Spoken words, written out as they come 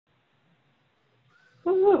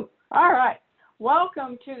Woo-hoo. All right.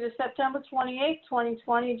 Welcome to the September 28,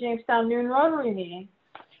 2020 Jamestown Noon Rotary meeting.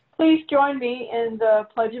 Please join me in the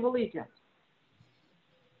Pledge of Allegiance.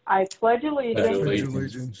 I pledge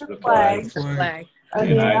allegiance to the flag of the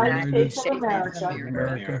United States of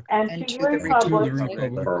America and to the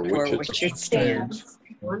republic for which it stands,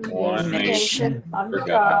 one nation, under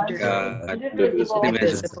God, indivisible,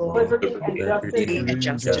 with liberty and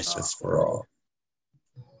justice for all.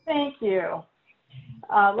 Thank you.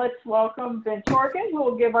 Let's welcome Ben Torkin, who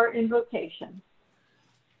will give our invocation.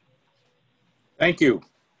 Thank you.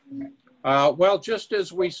 Well, just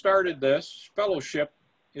as we started this, fellowship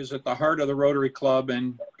is at the heart of the Rotary Club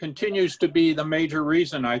and continues to be the major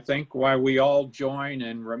reason, I think, why we all join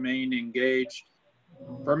and remain engaged.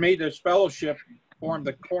 For me, this fellowship formed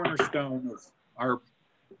the cornerstone of our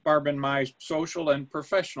Barb and my social and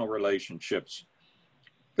professional relationships.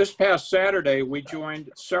 This past Saturday, we joined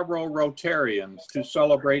several Rotarians to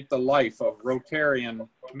celebrate the life of Rotarian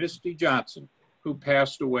Misty Johnson, who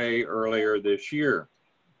passed away earlier this year.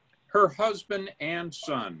 Her husband and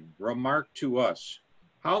son remarked to us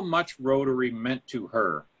how much Rotary meant to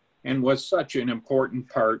her and was such an important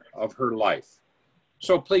part of her life.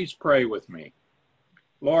 So please pray with me.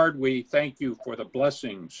 Lord, we thank you for the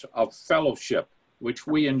blessings of fellowship, which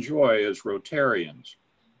we enjoy as Rotarians.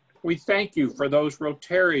 We thank you for those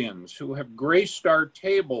Rotarians who have graced our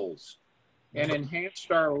tables and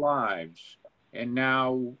enhanced our lives and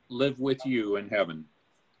now live with you in heaven.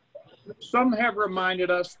 Some have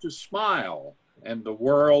reminded us to smile, and the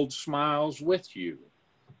world smiles with you.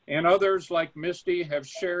 And others, like Misty, have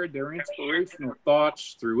shared their inspirational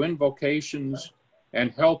thoughts through invocations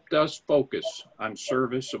and helped us focus on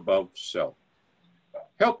service above self.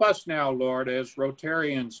 Help us now, Lord, as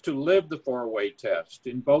Rotarians to live the four-way test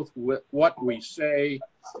in both what we say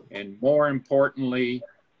and, more importantly,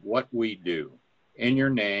 what we do. In your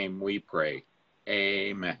name we pray.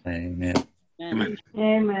 Amen. Amen. Amen.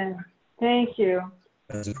 Amen. Thank you.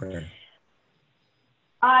 That's a prayer.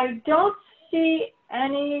 I don't see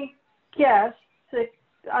any guests,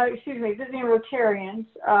 visiting Rotarians.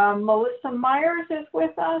 Melissa Myers is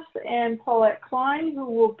with us and Paulette Klein, who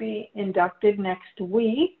will be inducted next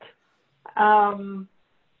week. Are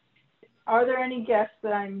there any guests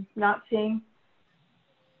that I'm not seeing?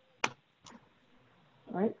 All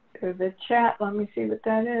right, go to the chat. Let me see what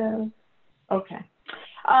that is. Okay.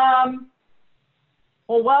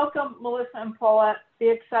 Well, welcome, Melissa and Paulette. Be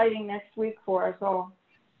exciting next week for us all.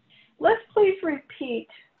 Let's please repeat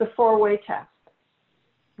the four-way test.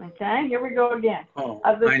 Okay, here we go again.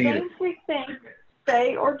 Of the things we think,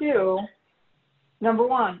 say, or do, number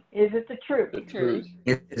one, is it the truth? The truth.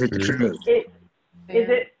 Is it true? Is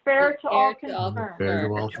it fair to all concerned? Fair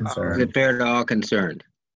to all Is concerned. it fair to all concerned?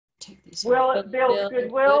 Will it build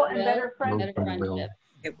goodwill and better friendship?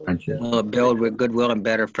 Will it build with goodwill and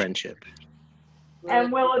better friendship?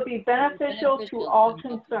 And will it be beneficial to all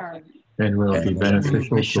concerned? And will be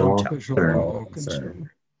beneficial to all concerned.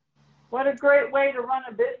 What a great way to run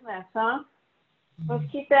a business, huh? Let's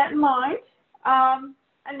keep that in mind.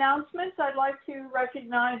 Announcements, I'd like to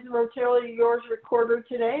recognize the Rotary Yours recorder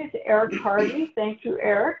today. It's Eric Hardy. Thank you,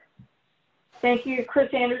 Eric. Thank you,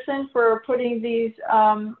 Chris Anderson, for putting these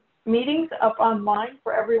meetings up online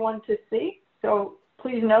for everyone to see. So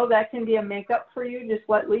please know that can be a makeup for you. Just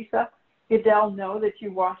let Lisa Goodell know that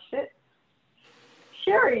you watched it.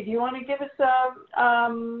 Sherry, do you want to give us a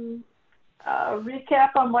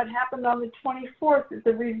recap on what happened on the 24th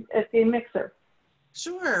at the mixer?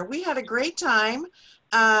 Sure, we had a great time.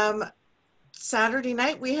 Saturday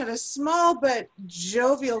night we had a small but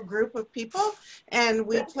jovial group of people, and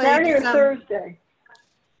we played. Saturday or Thursday?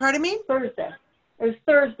 Pardon me? Thursday. It was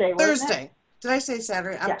Thursday. Wasn't Thursday. It? Did I say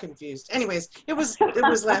Saturday? I'm yeah. confused. Anyways, it was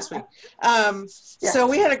last week. Yeah. So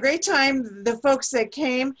we had a great time. The folks that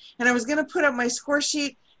came, and I was going to put up my score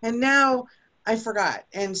sheet, and now I forgot.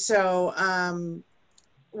 And so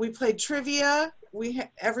we played trivia.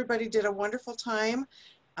 Everybody did a wonderful time.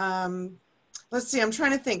 Let's see, I'm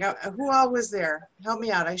trying to think. Who all was there? Help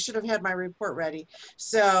me out. I should have had my report ready.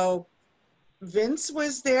 So Vince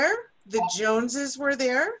was there. The Joneses were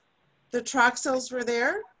there. The Troxels were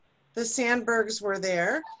there. The Sandbergs were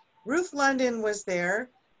there. Ruth London was there.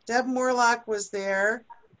 Deb Morlock was there.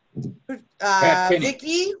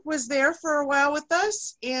 Vicki was there for a while with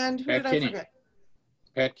us. And who did I forget?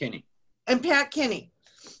 Pat Kinney. And Pat Kinney.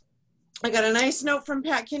 I got a nice note from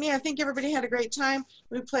Pat Kinney. I think everybody had a great time.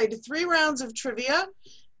 We played 3 rounds of trivia,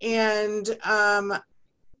 and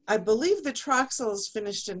I believe the Troxels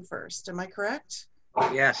finished in first. Am I correct?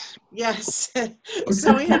 Yes. Yes.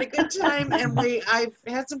 So we had a good time, and I've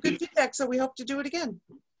had some good feedback, so we hope to do it again.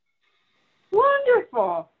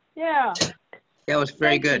 Wonderful. Yeah. That was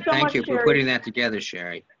very Thank you good. so Thank much, you for Sherry. putting that together,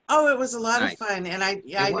 Sherry. Oh, it was a lot Nice. of fun. And I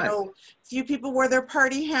It was. know a few people wore their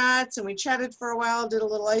party hats and we chatted for a while, did a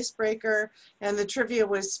little icebreaker, and the trivia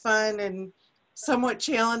was fun and somewhat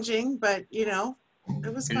challenging, but you know,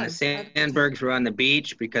 it was And fun. the sandbergs were on the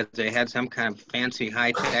beach because they had some kind of fancy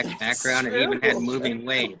high-tech background and even had moving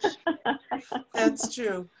waves. That's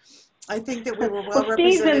true. I think that we were well Well,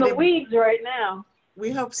 Steve's in represented. the weeds right now.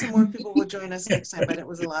 We hope some more people will join us next time, but it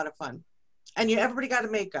was a lot of fun. And everybody got a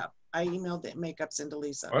makeup. I emailed the makeups into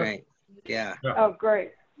Lisa. Right. Yeah. Oh,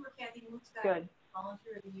 great. Good.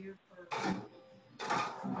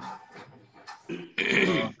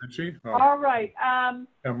 Is she? Oh. All right.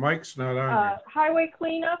 Yeah, Mike's not on. Highway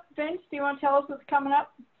cleanup. Vince, do you want to tell us what's coming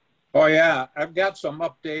up? Oh yeah, I've got some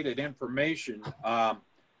updated information.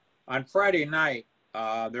 On Friday night,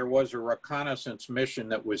 there was a reconnaissance mission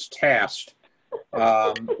that was tasked.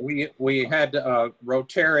 We had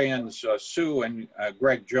Rotarians, Sue and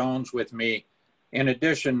Greg Jones with me. In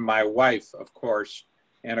addition, my wife, of course,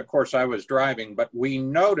 and of course I was driving, but we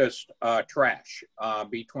noticed trash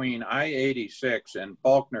between I-86 and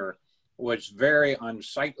Faulkner was very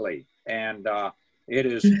unsightly. And it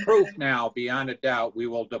is proof now, beyond a doubt. We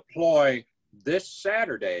will deploy this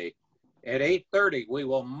Saturday at 8:30. We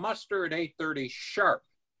will muster at 8:30 sharp,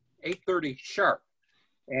 8:30 sharp.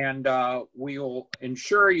 And we will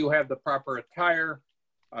ensure you have the proper attire.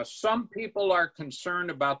 Some people are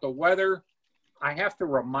concerned about the weather. I have to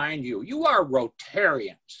remind you, you are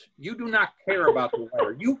Rotarians. You do not care about the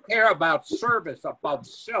weather. You care about service above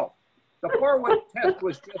self. The 4-way test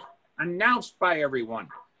was just announced by everyone.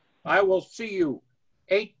 I will see you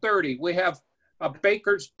 8:30. We have a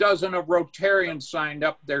baker's dozen of Rotarians signed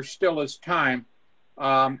up. There still is time.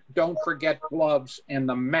 Don't forget gloves and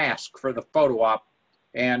the mask for the photo op.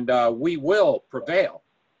 And we will prevail.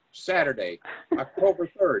 Saturday, October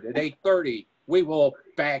 3rd at 8:30, we will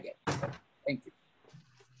bag it. Thank you.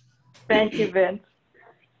 Thank you, Vince.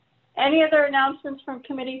 Any other announcements from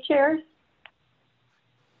committee chairs?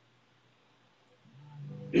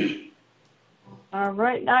 All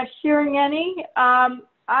right, not hearing any.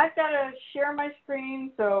 I've got to share my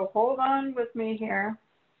screen, so hold on with me here.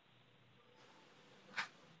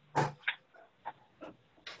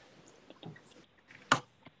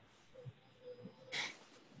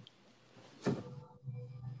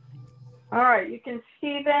 All right, you can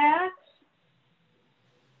see that.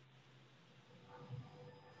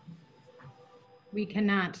 We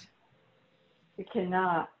cannot. You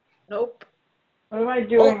cannot. Nope. What am I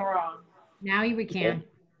doing wrong? Now we can.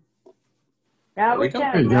 Now we There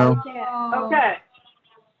can. you Now go. we can. Okay.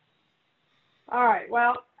 All right.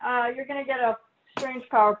 Well, you're going to get a strange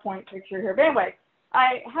PowerPoint picture here. But anyway,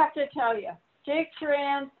 I have to tell you, Jake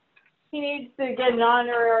Duran, he needs to get an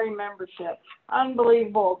honorary membership.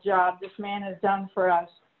 Unbelievable job this man has done for us.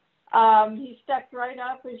 He stepped right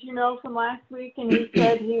up, as you know, from last week, and he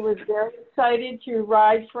said he was very excited to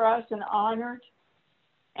ride for us and honored.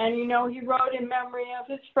 And, you know, he rode in memory of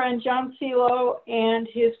his friend John Celo and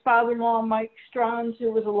his father-in-law, Mike Strons,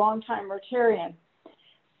 who was a longtime Rotarian.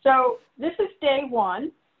 So this is day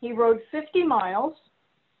one. He rode 50 miles.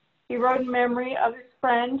 He rode in memory of his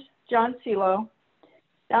friend, John Celo.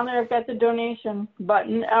 Down there, I've got the donation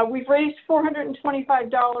button. We've raised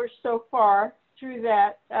 $425 so far through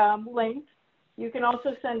that link. You can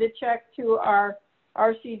also send a check to our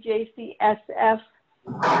RCJCSF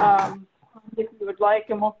if you would like,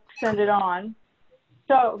 and we'll send it on.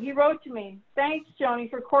 So he wrote to me, thanks, Joni,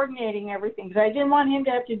 for coordinating everything, because I didn't want him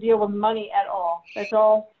to have to deal with money at all. That's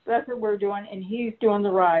all. That's what we're doing, and he's doing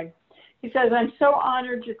the ride. He says, I'm so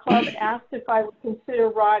honored your club asked if I would consider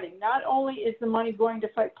riding. Not only is the money going to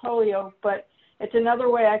fight polio, but it's another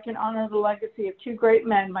way I can honor the legacy of two great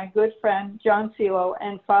men, my good friend, John Celo,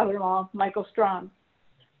 and father-in-law, Michael Strong.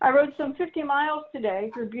 I rode some 50 miles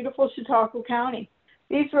today through beautiful Chautauqua County.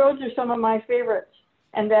 These roads are some of my favorites,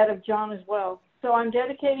 and that of John as well. So I'm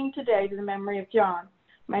dedicating today to the memory of John.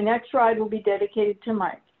 My next ride will be dedicated to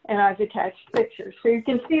Mike, and I've attached pictures. So you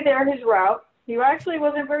can see there his route. He actually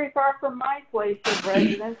wasn't very far from my place of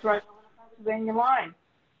residence, right on the Pennsylvania line.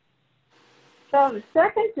 So the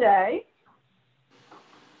second day,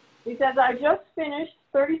 he says, I just finished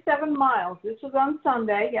 37 miles. This was on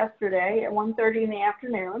Sunday, yesterday, at 1:30 in the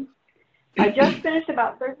afternoon. I just finished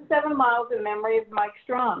about 37 miles in memory of Mike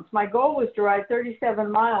Strong. My goal was to ride 37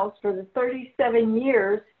 miles for the 37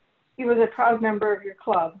 years he was a proud member of your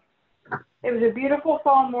club. It was a beautiful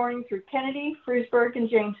fall morning through Kennedy, Frewsburg, and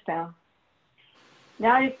Jamestown.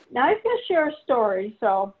 Now he's going to share a story,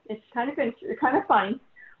 so it's kind of funny.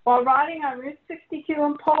 While riding on Route 62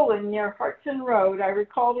 in Poland near Hartson Road, I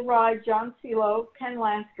recall the ride John Celo, Ken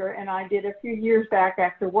Lasker, and I did a few years back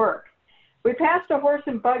after work. We passed a horse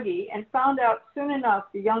and buggy and found out soon enough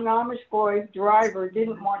the young Amish boy's driver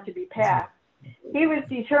didn't want to be passed. He was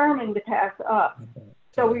determined to pass us.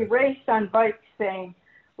 So we raced on bikes saying,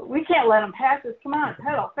 we can't let him pass us. Come on,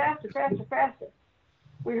 pedal, faster, faster, faster.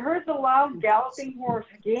 We heard the loud galloping horse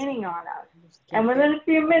gaining on us. And within a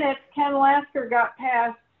few minutes, Ken Lasker got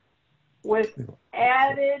past with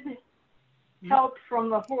added help from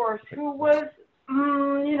the horse, who was,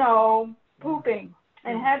 pooping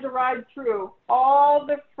and had to ride through all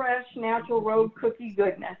the fresh natural road cookie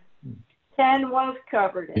goodness. Ken was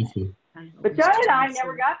covered in it. But John and I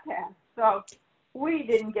never got past, so we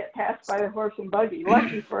didn't get passed by the horse and buggy.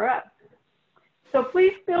 Lucky for us. So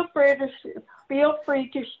please feel free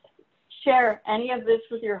to share any of this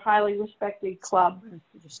with your highly respected club.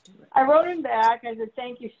 I wrote him back. I said,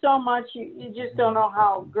 thank you so much. You just don't know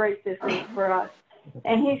how great this is for us.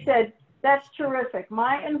 And he said, that's terrific.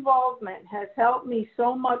 My involvement has helped me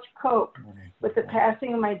so much cope with the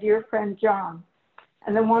passing of my dear friend John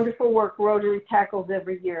and the wonderful work Rotary tackles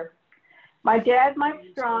every year. My dad, Mike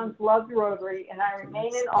Strong, loved Rotary, and I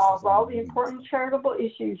remain in awe of all the important charitable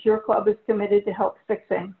issues your club is committed to help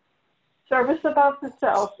fixing. Service above the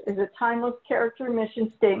self is a timeless character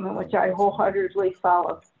mission statement, which I wholeheartedly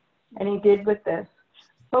follow. And he did with this.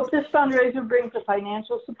 Hope this fundraiser brings the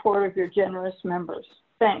financial support of your generous members.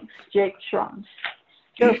 Thanks, Jake Strong.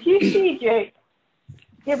 So if you see Jake,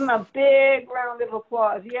 give him a big round of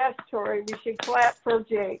applause. Yes, Tori, we should clap for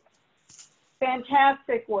Jake.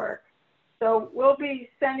 Fantastic work. So we'll be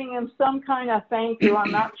sending him some kind of thank you.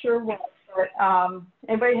 I'm not sure what, but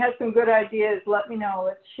anybody has some good ideas, let me know.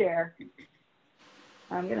 Let's share.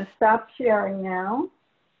 I'm going to stop sharing now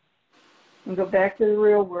and go back to the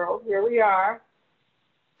real world. Here we are.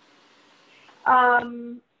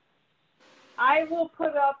 I will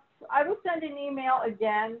send an email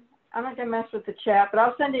again. I'm not going to mess with the chat, but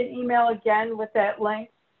I'll send an email again with that link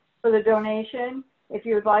for the donation. If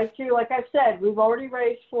you would like to, like I said, we've already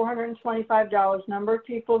raised $425. Number of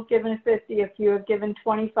people have given 50. A few have given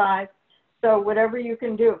 25. So whatever you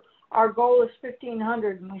can do. Our goal is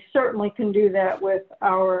 1,500, and we certainly can do that with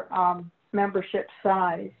our membership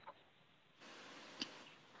size.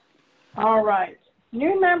 All right.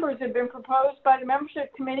 New members have been proposed by the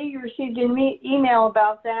membership committee. You received an email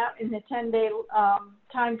about that in the 10-day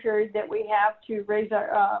time period that we have to raise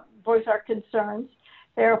our voice our concerns.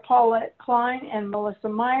 They are Paulette Klein and Melissa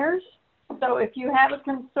Myers. So if you have a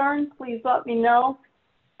concern, please let me know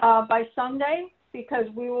by Sunday, because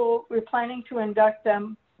we're planning to induct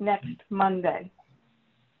them next Monday.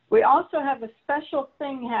 We also have a special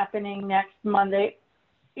thing happening next Monday,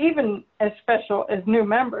 even as special as new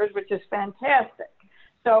members, which is fantastic.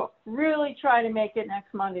 So really try to make it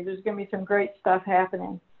next Monday. There's going to be some great stuff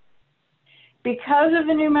happening. Because of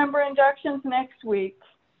the new member inductions next week,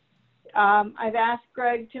 I've asked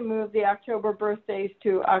Greg to move the October birthdays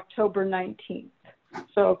to October 19th.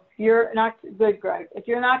 So if you're not good, Greg, if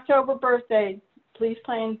you're an October birthday, please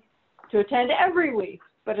plan to attend every week,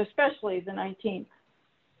 but especially the 19th.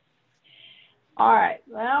 All right,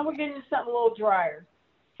 now we're getting to something a little drier.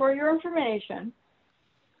 For your information,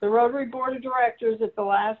 the Rotary Board of Directors at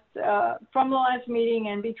from the last meeting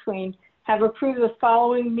and between have approved the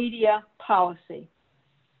following media policy.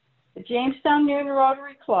 The Jamestown Noon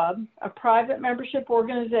Rotary Club, a private membership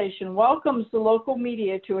organization, welcomes the local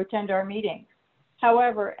media to attend our meetings.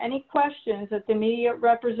 However, any questions that the media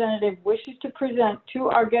representative wishes to present to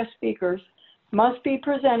our guest speakers must be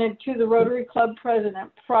presented to the Rotary Club president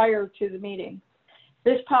prior to the meeting.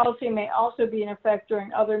 This policy may also be in effect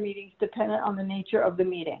during other meetings dependent on the nature of the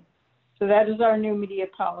meeting. So that is our new media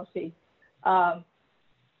policy.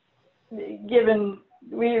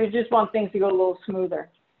 We just want things to go a little smoother.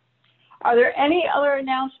 Are there any other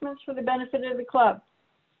announcements for the benefit of the club?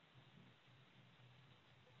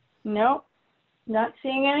 No, not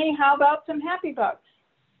seeing any. How about some happy bucks?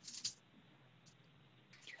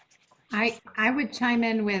 I would chime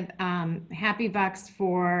in with happy bucks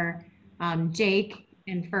for Jake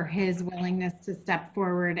and for his willingness to step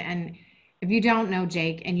forward. And if you don't know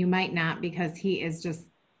Jake, and you might not, because he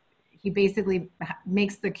basically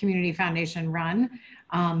makes the Community Foundation run,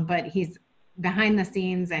 but he's behind the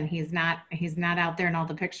scenes and he's not out there in all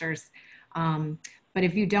the pictures. But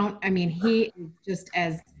if you don't, I mean, he is just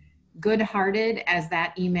as good-hearted as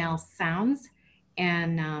that email sounds.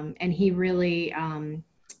 And he really,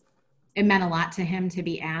 it meant a lot to him to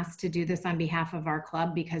be asked to do this on behalf of our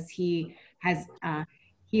club, because he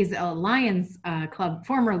he's a Lions Club,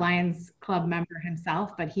 former Lions Club member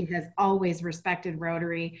himself, but he has always respected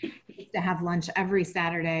Rotary. He used to have lunch every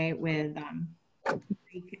Saturday with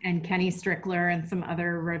and Kenny Strickler and some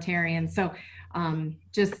other Rotarians. So I'd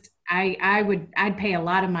pay a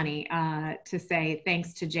lot of money to say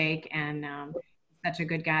thanks to Jake, and such a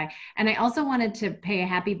good guy. And I also wanted to pay a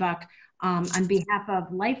happy buck on behalf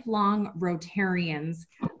of lifelong Rotarians.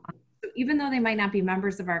 Even though they might not be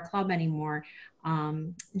members of our club anymore,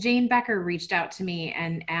 Jane Becker reached out to me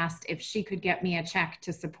and asked if she could get me a check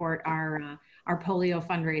to support our polio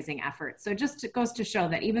fundraising effort. So just it goes to show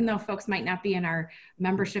that even though folks might not be in our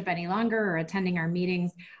membership any longer or attending our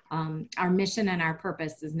meetings, our mission and our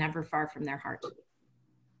purpose is never far from their heart.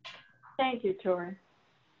 Thank you, Tori.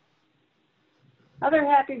 Other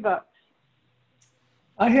happy bucks.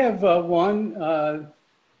 I have one,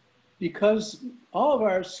 because all of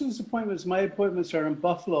our Sue's appointments, my appointments are in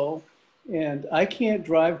Buffalo, and I can't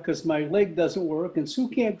drive because my leg doesn't work, and Sue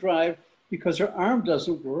can't drive because her arm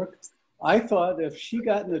doesn't work. I thought if she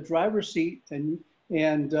got in the driver's seat and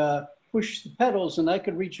pushed the pedals, and I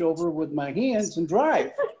could reach over with my hands and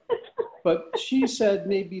drive. But she said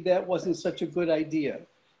maybe that wasn't such a good idea.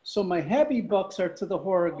 So my happy bucks are to the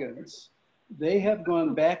Horrigans. They have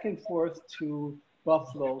gone back and forth to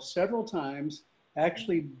Buffalo several times.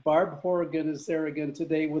 Actually, Barb Horrigan is there again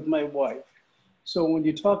today with my wife. So when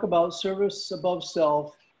you talk about service above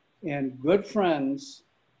self and good friends,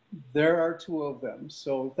 there are two of them.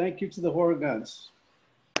 So thank you to the Horrigans.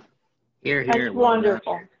 Here, That's here.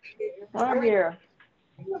 wonderful. I'm here.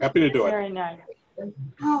 Happy to do it. Very nice.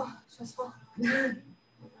 Oh, stressful. That's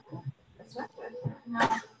not good. No.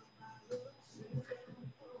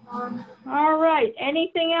 All right.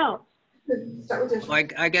 Anything else? Start with Well,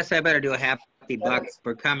 I guess I better do a happy buck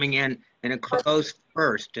for coming in a close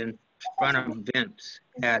first in front of Vince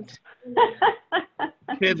at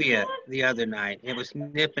trivia the other night. It was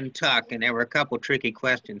nip and tuck, and there were a couple tricky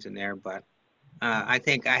questions in there, but I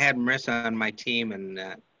think I had Marissa on my team, and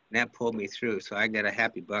that pulled me through. So I get a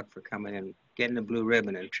happy buck for coming in, getting the blue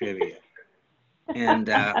ribbon in trivia. And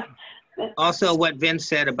also what Vince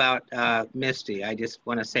said about Misty, I just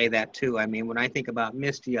want to say that too. I mean, when I think about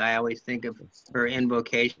Misty, I always think of her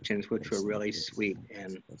invocations, which were really sweet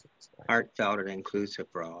and heartfelt and inclusive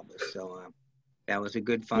for all of us. So that was a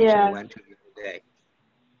good function we went to today.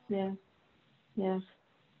 Yeah. Yes.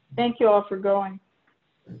 Thank you all for going.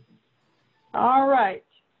 All right.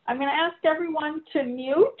 I'm going to ask everyone to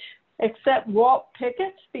mute except Walt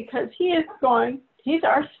Pickut, because he's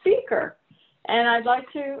our speaker. And I'd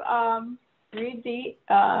like to read the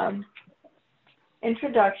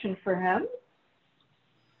introduction for him.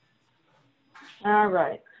 All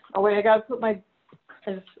right. Oh wait, I gotta put my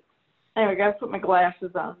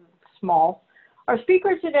glasses on. Small. Our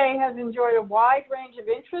speaker today has enjoyed a wide range of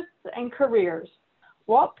interests and careers.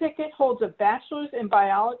 Walt Pickut holds a bachelor's in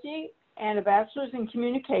biology and a bachelor's in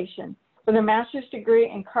communication with a master's degree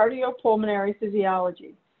in cardiopulmonary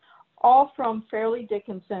physiology, all from Fairleigh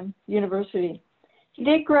Dickinson University. He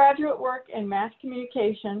did graduate work in mass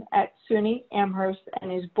communication at SUNY Amherst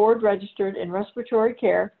and is board registered in respiratory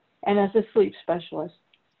care and as a sleep specialist.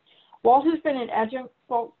 Walt has been an adjunct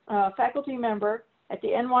faculty member at the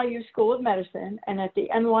NYU School of Medicine and at the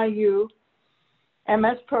NYU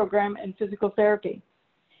MS program in physical therapy.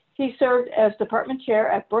 He served as department chair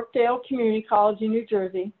at Brookdale Community College in New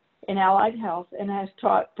Jersey in allied health and has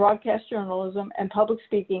taught broadcast journalism and public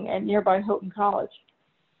speaking at nearby Houghton College.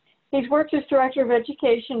 He's worked as director of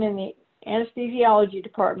education in the anesthesiology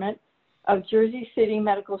department of Jersey City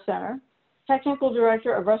Medical Center, technical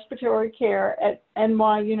director of respiratory care at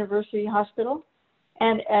NY University Hospital,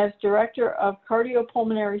 and as director of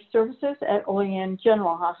cardiopulmonary services at Olean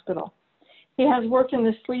General Hospital. He has worked in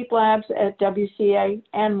the sleep labs at WCA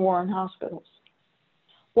and Warren Hospitals.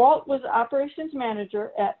 Walt was operations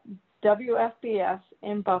manager at WFBS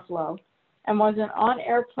in Buffalo and was an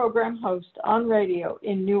on-air program host on radio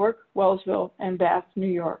in Newark, Wellsville, and Bath, New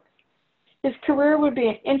York. His career would be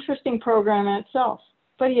an interesting program in itself,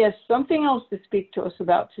 but he has something else to speak to us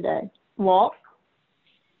about today. Walt?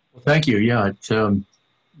 Well, thank you. Yeah,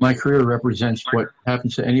 my career represents what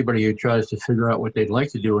happens to anybody who tries to figure out what they'd like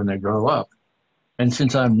to do when they grow up. And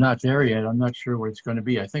since I'm not there yet, I'm not sure what it's going to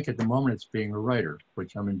be. I think at the moment it's being a writer,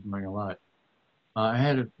 which I'm enjoying a lot. I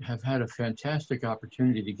have had a fantastic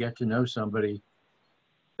opportunity to get to know somebody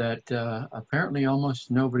that apparently almost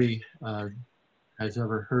nobody has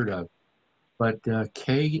ever heard of. But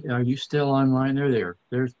Kay, are you still online?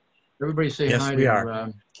 There's everybody say yes, hi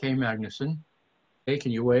to Kay Magnuson. Kay,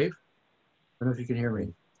 can you wave? I don't know if you can hear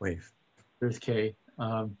me. Wave. There's Kay.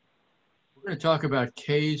 We're going to talk about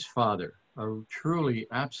Kay's father. a truly,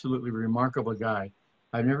 absolutely remarkable guy.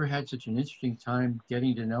 I've never had such an interesting time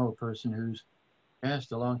getting to know a person who's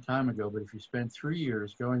passed a long time ago, but if you spend 3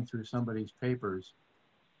 years going through somebody's papers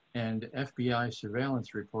and FBI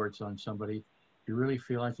surveillance reports on somebody, you really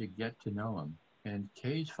feel like you get to know him. And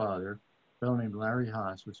Kay's father, a fellow named Larry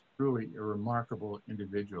Haas, was truly a remarkable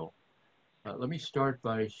individual. Let me start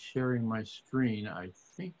by sharing my screen. I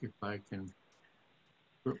think if I can,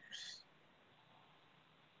 oops.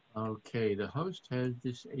 Okay, the host has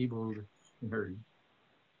disabled her.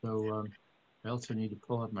 So I also need to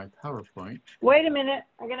pull up my PowerPoint. Wait a minute.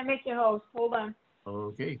 I'm going to make you host. Hold on.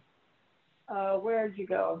 Okay. Where'd you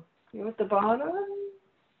go? You at the bottom?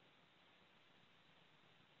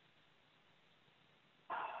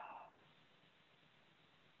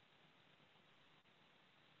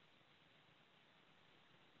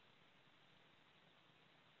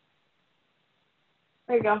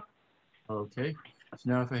 There you go. Okay. So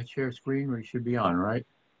now if I share screen, we should be on, right?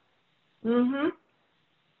 Mm-hmm.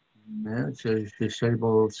 Now it says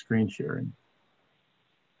disable screen sharing.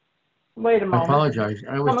 Wait a I moment. apologize.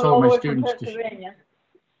 I always Coming told all the my way from students to Pennsylvania.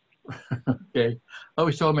 okay. I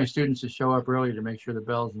always told my students to show up early to make sure the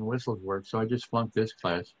bells and whistles work. So I just flunked this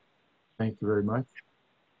class. Thank you very much.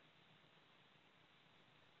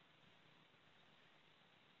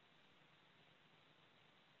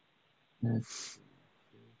 Next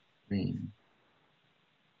screen.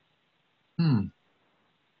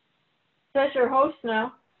 Says your host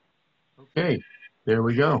now. Okay, there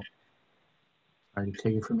we go. I can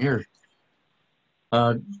take it from here.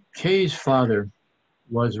 Kay's father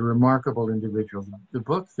was a remarkable individual. The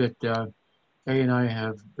book that Kay and I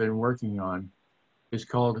have been working on is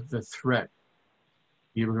called The Threat,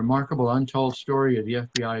 the remarkable untold story of the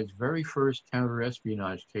FBI's very first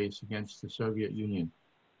counter-espionage case against the Soviet Union.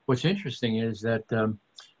 What's interesting is that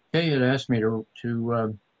Kay had asked me to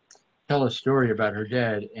tell a story about her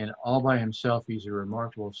dad, and all by himself, he's a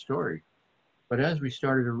remarkable story. But as we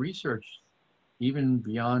started to research, even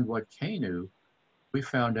beyond what Kay knew, we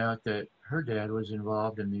found out that her dad was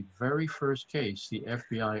involved in the very first case the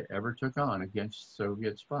FBI ever took on against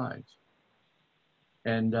Soviet spies.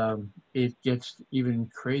 And it gets even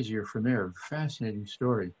crazier from there. Fascinating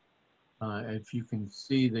story. If you can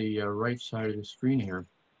see the right side of the screen here,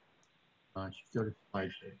 go to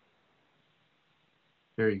slideshow.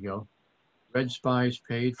 There you go. Red spies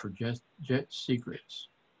paid for jet secrets.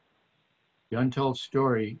 The untold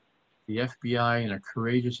story, the FBI and a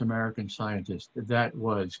courageous American scientist. That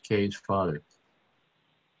was Kay's father.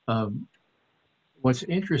 What's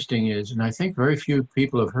interesting is, and I think very few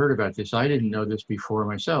people have heard about this, I didn't know this before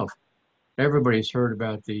myself. Everybody's heard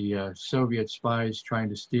about the Soviet spies trying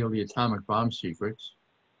to steal the atomic bomb secrets.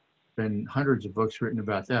 Been hundreds of books written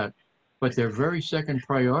about that. But their very second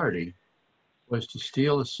priority was to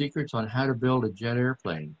steal the secrets on how to build a jet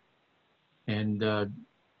airplane. And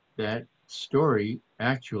that story,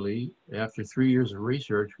 actually, after 3 years of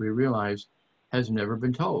research, we realized has never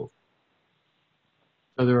been told.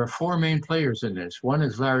 So there are 4 main players in this. One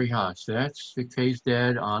is Larry Haas. That's the Kay's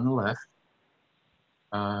dad on the left.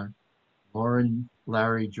 Lauren,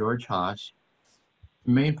 Larry, George Haas.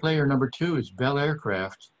 The main player number 2 is Bell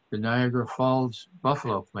Aircraft, the Niagara Falls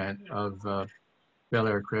Buffalo plant of Bell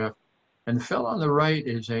Aircraft. And the fellow on the right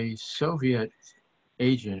is a Soviet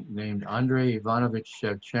agent named Andrei Ivanovich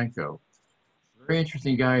Shevchenko. Very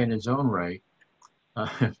interesting guy in his own right.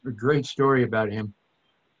 A great story about him.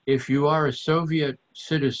 If you are a Soviet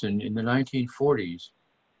citizen in the 1940s,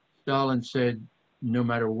 Stalin said, no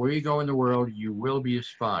matter where you go in the world, you will be a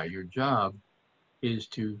spy. Your job is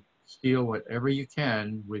to steal whatever you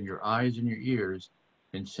can with your eyes and your ears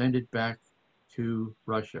and send it back to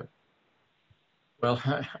Russia. Well,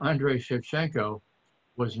 Andrei Shevchenko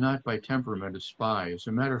was not by temperament a spy. As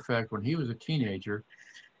a matter of fact, when he was a teenager,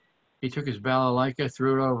 he took his balalaika,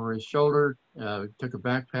 threw it over his shoulder, took a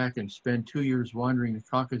backpack, and spent 2 years wandering the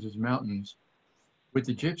Caucasus Mountains with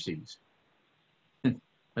the gypsies. Now,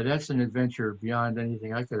 that's an adventure beyond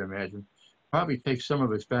anything I could imagine. Probably takes some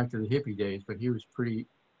of us back to the hippie days, but he was pretty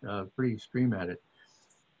extreme at it.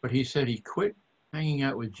 But he said he quit hanging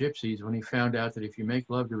out with gypsies when he found out that if you make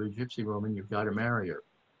love to a gypsy woman, you've got to marry her.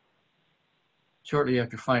 Shortly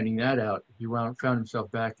after finding that out, he found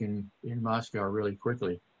himself back in Moscow really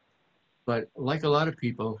quickly. But like a lot of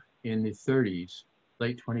people in the 30s,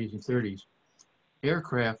 late 20s and 30s,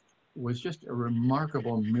 aircraft was just a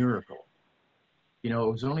remarkable miracle. You know,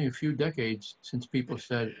 it was only a few decades since people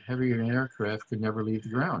said heavier aircraft could never leave the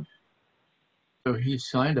ground. So he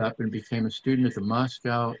signed up and became a student at the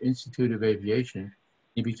Moscow Institute of Aviation.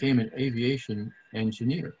 He became an aviation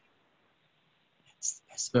engineer.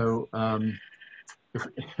 So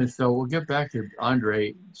So we'll get back to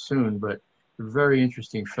Andre soon, but a very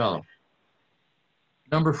interesting fellow.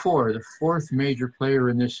 Number 4, the 4th major player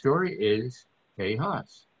in this story is Kay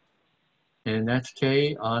Haas. And that's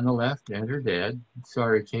Kay on the left and her dad.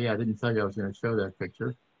 Sorry, Kay, I didn't tell you I was going to show that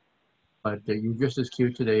picture. But you're just as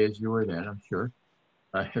cute today as you were then, I'm sure.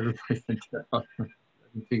 Everybody can tell. I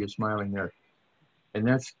can see you smiling there. And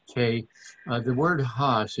that's Kay. The word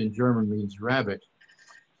Haas in German means rabbit.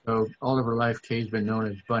 So all of her life, Kay's been known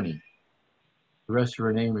as Bunny. The rest of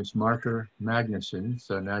her name is Martha Magnuson.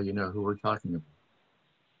 So now you know who we're talking about.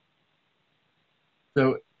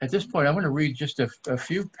 So at this point, I want to read just a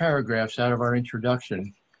few paragraphs out of our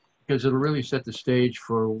introduction, because it'll really set the stage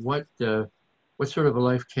for what sort of a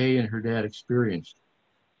life Kay and her dad experienced.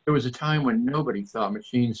 There was a time when nobody thought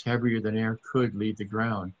machines heavier than air could leave the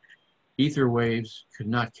ground. Ether waves could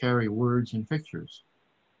not carry words and pictures.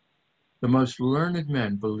 The most learned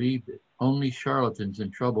men believed it. Only charlatans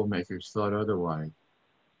and troublemakers thought otherwise.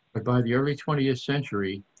 But by the early 20th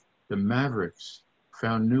century, the mavericks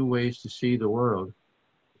found new ways to see the world.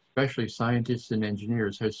 Especially scientists and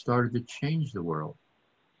engineers, had started to change the world.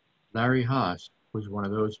 Larry Haas was one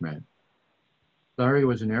of those men. Larry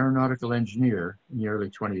was an aeronautical engineer in the early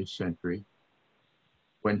 20th century,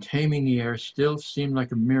 when taming the air still seemed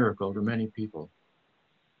like a miracle to many people.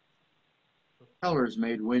 Propellers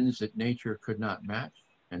made winds that nature could not match,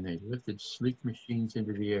 and they lifted sleek machines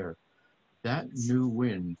into the air. That new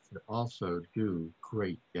wind could also do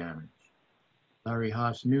great damage. Larry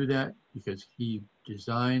Haas knew that because he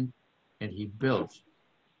designed and he built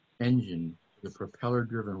engines for the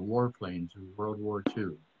propeller-driven warplanes of World War II.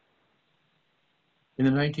 In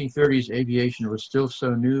the 1930s, aviation was still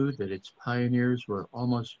so new that its pioneers were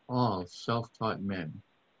almost all self-taught men,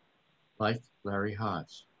 like Larry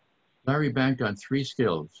Haas. Larry banked on 3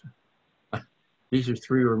 skills. These are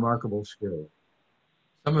 3 remarkable skills.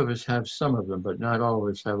 Some of us have some of them, but not all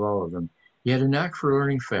of us have all of them. He had a knack for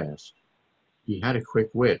learning fast. He had a quick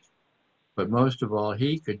wit, but most of all,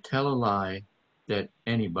 he could tell a lie that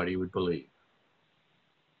anybody would believe.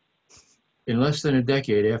 In less than a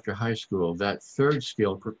decade after high school, that 3rd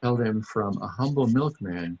skill propelled him from a humble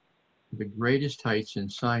milkman to the greatest heights in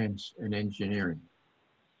science and engineering.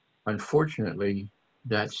 Unfortunately,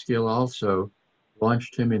 that skill also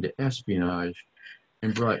launched him into espionage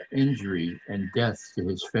and brought injury and death to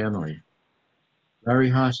his family.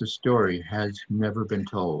 Larry Haas's story has never been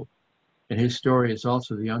told. And his story is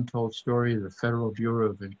also the untold story of the Federal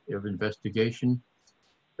Bureau of Investigation,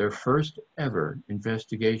 their first ever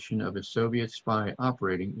investigation of a Soviet spy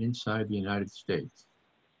operating inside the United States.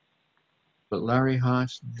 But Larry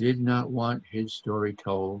Haas did not want his story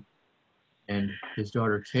told, and his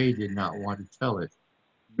daughter Kay did not want to tell it,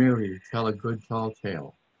 merely to tell a good tall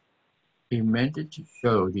tale. He meant it to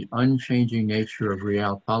show the unchanging nature of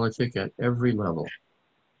realpolitik at every level,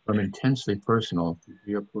 from intensely personal to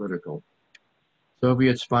geopolitical.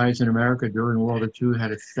 Soviet spies in America during World War II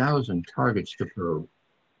had 1,000 targets to probe.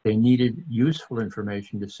 They needed useful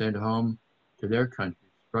information to send home to their country,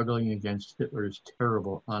 struggling against Hitler's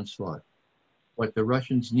terrible onslaught. What the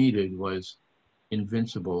Russians needed was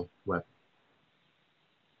invincible weapons.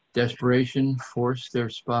 Desperation forced their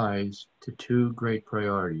spies to 2 great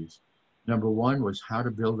priorities. Number 1 was how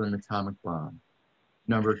to build an atomic bomb.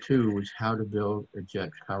 Number 2 was how to build a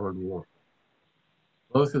jet-powered warplane.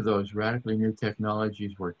 Both of those radically new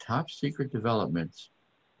technologies were top secret developments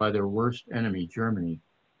by their worst enemy, Germany,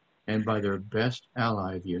 and by their best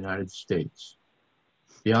ally, the United States.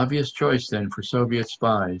 The obvious choice then for Soviet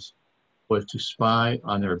spies was to spy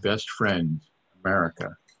on their best friend,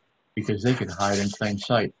 America, because they could hide in plain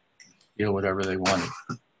sight, steal whatever they wanted.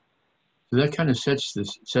 So that kind of sets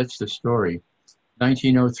the story.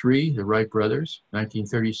 1903, the Wright brothers.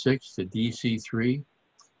 1936, the DC-3.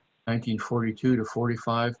 1942 to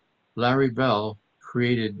 45, Larry Bell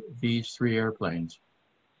created these 3 airplanes.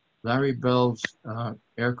 Larry Bell's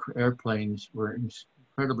airplanes were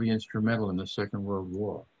incredibly instrumental in the Second World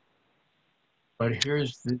War. But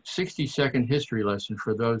here's the 60-second history lesson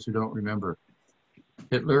for those who don't remember.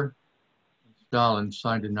 Hitler and Stalin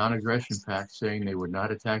signed a non-aggression pact saying they would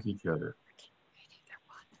not attack each other.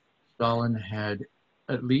 Stalin had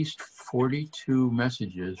at least 42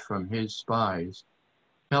 messages from his spies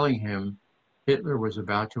telling him Hitler was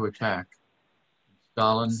about to attack.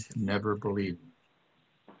 Stalin never believed him.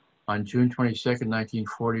 On June 22,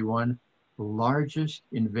 1941, the largest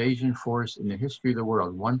invasion force in the history of the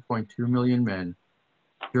world, 1.2 million men,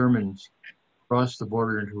 Germans, crossed the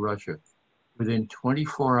border into Russia. Within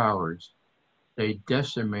 24 hours, they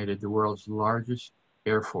decimated the world's largest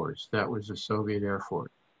air force. That was the Soviet Air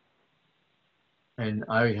Force. And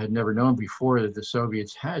I had never known before that the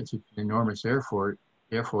Soviets had such an enormous Air Force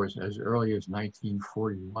as early as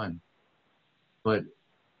 1941. But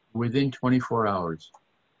within 24 hours,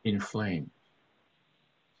 in flames.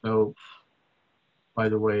 So, by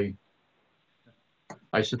the way,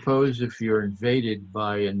 I suppose if you're invaded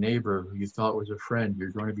by a neighbor who you thought was a friend, you're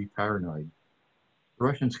going to be paranoid. The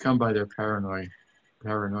Russians come by their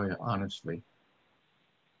paranoia honestly.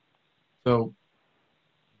 So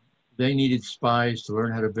they needed spies to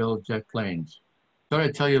learn how to build jet planes. Thought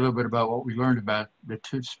I'd tell you a little bit about what we learned about the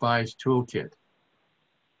spies toolkit.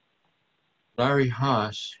 Larry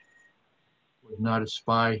Haas was not a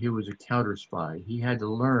spy, he was a counter spy. He had to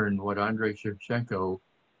learn what Andrei Shevchenko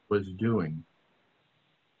was doing.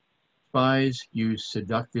 Spies use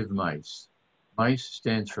seductive mice. Mice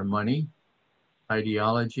stands for money,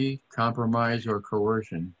 ideology, compromise or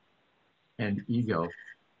coercion, and ego.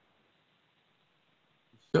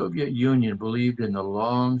 The Soviet Union believed in the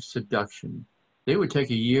long seduction. They would take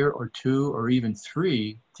a year or two or even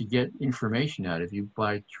 3 to get information out of you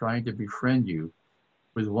by trying to befriend you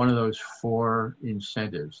with one of those 4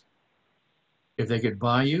 incentives. If they could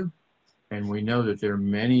buy you, and we know that there are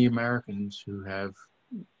many Americans who have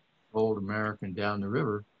sold American down the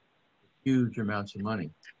river, huge amounts of money.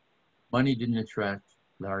 Money didn't attract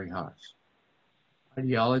Larry Haas.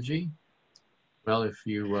 Ideology, well, if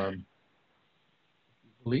you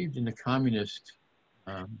believed in the communist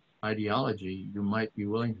ideology, you might be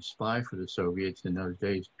willing to spy for the Soviets in those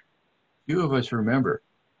days. Few of us remember,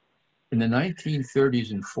 in the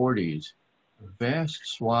 1930s and 40s, a vast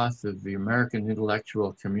swath of the American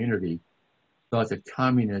intellectual community thought that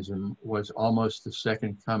communism was almost the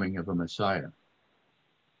second coming of a messiah.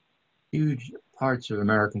 Huge parts of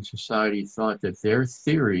American society thought that their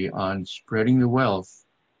theory on spreading the wealth,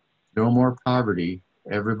 no more poverty,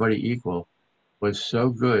 everybody equal, was so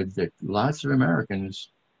good that lots of Americans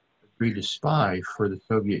agreed to spy for the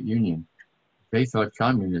Soviet Union. They thought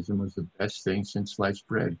communism was the best thing since sliced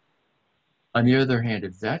bread. On the other hand,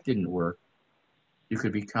 if that didn't work, you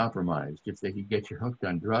could be compromised. If they could get you hooked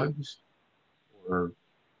on drugs or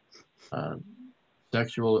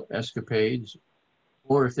sexual escapades,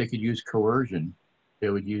 or if they could use coercion, they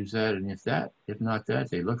would use that. And if not that,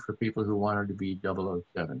 they looked for people who wanted to be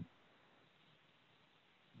 007.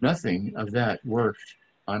 Nothing of that worked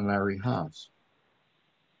on Larry Haas.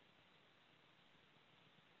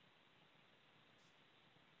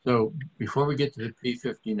 So before we get to the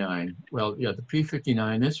P-59, well, yeah, the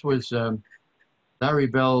P-59, this was Larry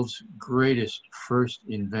Bell's greatest first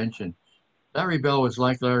invention. Larry Bell was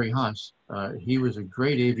like Larry Haas. He was a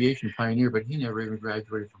great aviation pioneer, but he never even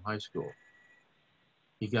graduated from high school.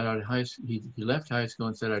 He got out of high school, he left high school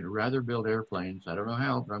and said, I'd rather build airplanes. I don't know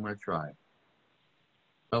how, but I'm going to try.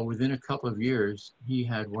 But within a couple of years, he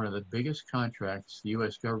had one of the biggest contracts the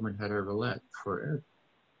U.S. government had ever let for air.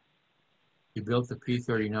 He built the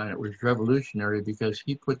P-39. It was revolutionary because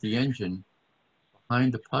he put the engine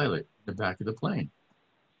behind the pilot in the back of the plane.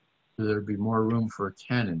 So there'd be more room for a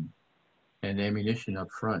cannon and ammunition up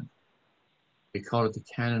front. They called it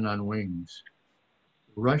the cannon on wings.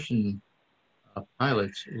 Russian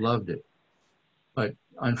pilots loved it. But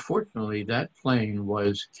unfortunately, that plane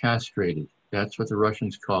was castrated. That's what the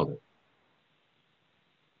Russians called it.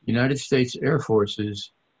 United States Air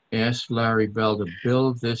Forces asked Larry Bell to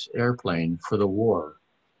build this airplane for the war,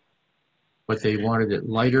 but they wanted it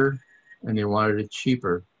lighter and they wanted it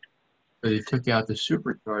cheaper. So they took out the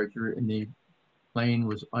supercharger and the plane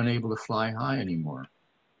was unable to fly high anymore.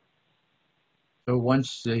 So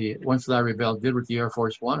once Larry Bell did what the Air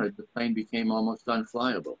Force wanted, the plane became almost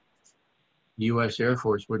unflyable. The U.S. Air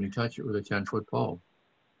Force wouldn't touch it with a 10-foot pole.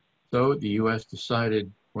 So the U.S.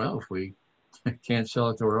 decided, well, if we can't sell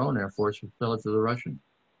it to our own Air Force, we'll sell it to the Russians.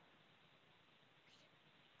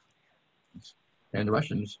 And the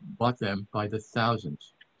Russians bought them by the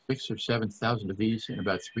thousands, 6,000 or 7,000 of these and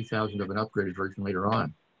about 3,000 of an upgraded version later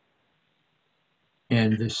on.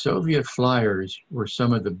 And the Soviet flyers were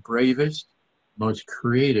some of the bravest, most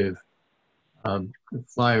creative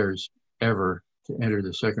flyers ever to enter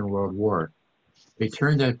the Second World War. They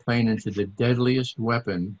turned that plane into the deadliest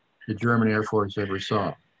weapon the German Air Force ever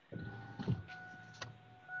saw.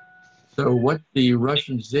 So what the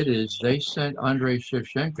Russians did is they sent Andrei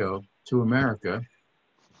Shevchenko to America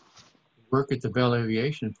to work at the Bell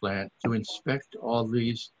Aviation plant to inspect all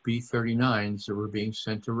these B-39s that were being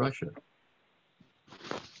sent to Russia.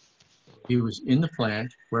 He was in the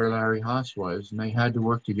plant where Larry Haas was, and they had to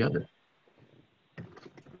work together.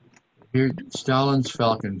 Here, Stalin's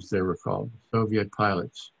Falcons, they were called, Soviet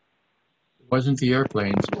pilots. It wasn't the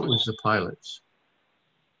airplanes, it was the pilots.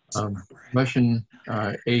 Russian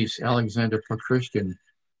ace Alexander Pokrishkin,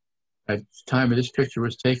 at the time of this picture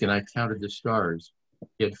was taken, I counted the stars.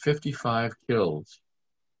 He had 55 kills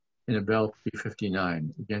in a Bell P-59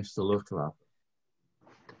 against the Luftwaffe.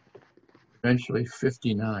 Eventually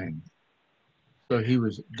 59. So he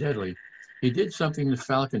was deadly. He did something the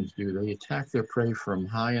Falcons do. They attacked their prey from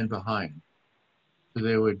high and behind. So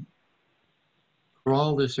they would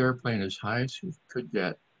crawl this airplane as high as he could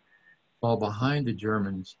get, fall behind the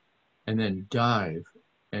Germans, and then dive.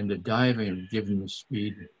 And the diving would give them the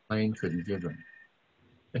speed the plane couldn't give them.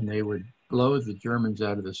 And they would blow the Germans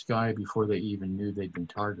out of the sky before they even knew they'd been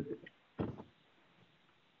targeted.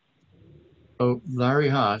 So Larry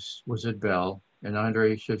Haas was at Bell, and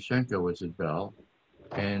Andrei Shevchenko was at Bell.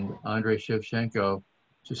 And Andrei Shevchenko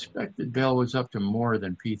suspected Bell was up to more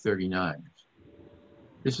than P-39s.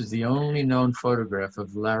 This is the only known photograph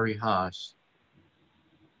of Larry Haas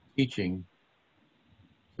teaching.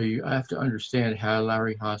 So you have to understand how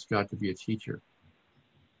Larry Haas got to be a teacher.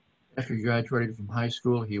 After he graduated from high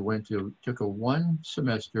school, he took a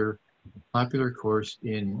one-semester popular course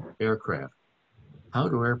in aircraft. How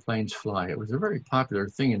do airplanes fly? It was a very popular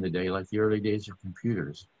thing in the day, like the early days of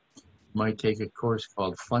computers. You might take a course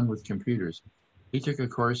called Fun with Computers. He took a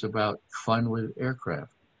course about fun with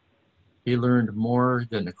aircraft. He learned more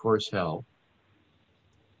than the course held.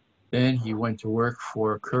 Then he went to work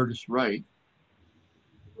for Curtiss Wright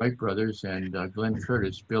brothers and Glenn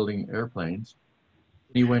Curtiss building airplanes.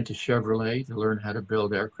 He went to Chevrolet to learn how to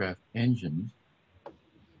build aircraft engines.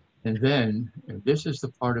 And then, and this is the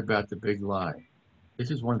part about the big lie.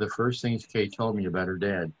 This is one of the first things Kay told me about her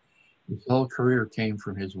dad. His whole career came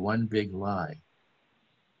from his one big lie.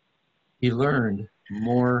 He learned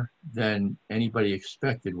more than anybody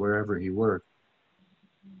expected wherever he worked.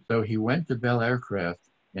 So he went to Bell Aircraft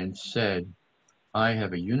and said, I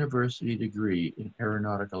have a university degree in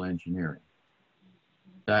aeronautical engineering.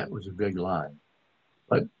 That was a big lie.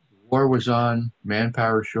 But war was on,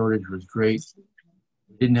 manpower shortage was great.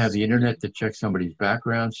 Didn't have the internet to check somebody's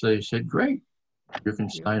background, so they said, great, you can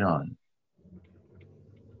sign on.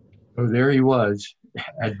 So there he was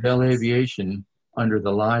at Bell Aviation under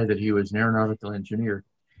the lie that he was an aeronautical engineer.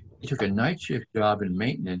 He took a night shift job in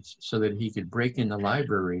maintenance so that he could break in the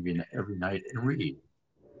library every night and read.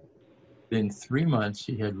 In 3 months,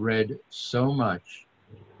 he had read so much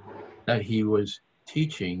that he was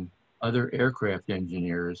teaching other aircraft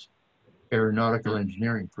engineers aeronautical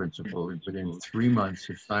engineering principles within 3 months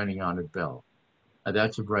of signing on at Bell. Now,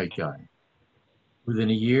 that's a bright guy. Within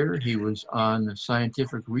a year, he was on the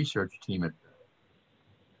scientific research team at Bell.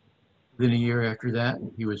 Within a year after that,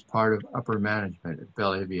 he was part of upper management at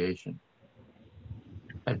Bell Aviation.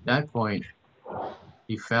 At that point,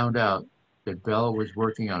 he found out that Bell was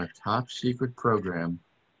working on a top secret program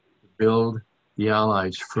to build the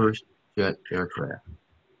Allies' first jet aircraft.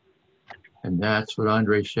 And that's what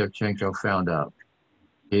Andrei Shevchenko found out.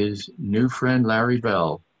 His new friend, Larry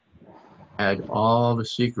Bell, had all the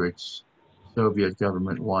secrets the Soviet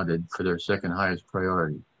government wanted for their second highest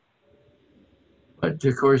priority. But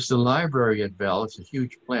of course, the library at Bell, it's a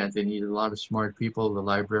huge plant. They needed a lot of smart people. The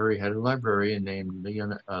library had a librarian named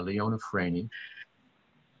Leona Franey.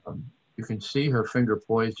 You can see her finger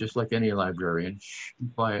poised just like any librarian. Shh,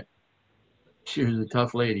 quiet. She was a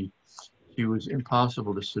tough lady. She was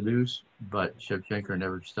impossible to seduce, but Shevchenko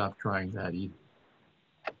never stopped trying that either.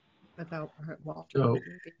 Without Walt. So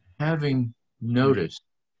having noticed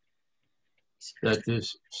that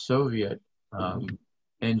this Soviet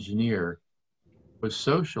engineer was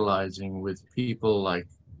socializing with people like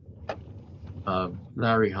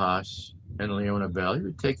Larry Haas and Leona Bell, he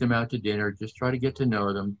would take them out to dinner, just try to get to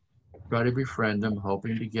know them, try to befriend them,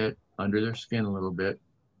 hoping to get under their skin a little bit.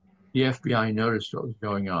 The FBI noticed what was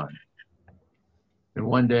going on. And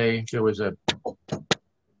one day there was a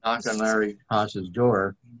knock on Larry Haas's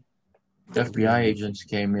door. FBI agents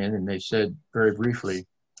came in and they said very briefly,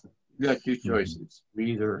 you got two choices.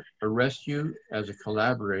 We either arrest you as a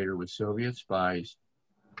collaborator with Soviet spies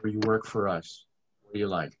or you work for us. What do you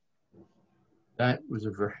like? That was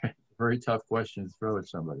a very tough question to throw at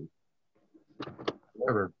somebody.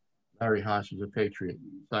 However, Larry Haas was a patriot.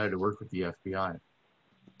 He decided to work with the FBI.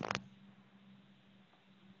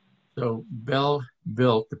 So Bell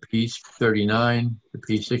built the P-39, the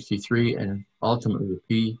P-63, and ultimately the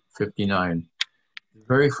P-59, the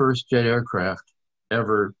very first jet aircraft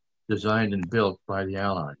ever designed and built by the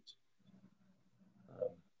Allies.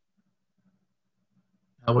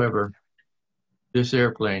 However, this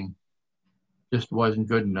airplane just wasn't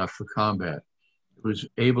good enough for combat. It was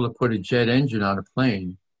able to put a jet engine on a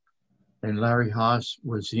plane, and Larry Haas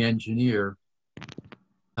was the engineer who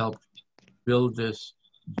helped build this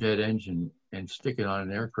jet engine and stick it on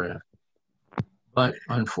an aircraft. But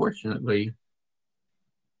unfortunately,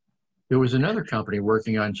 there was another company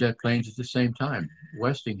working on jet planes at the same time,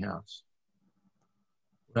 Westinghouse.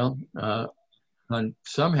 Well,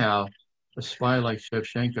 somehow a spy like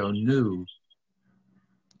Shevchenko knew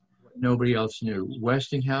what nobody else knew.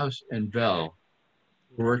 Westinghouse and Bell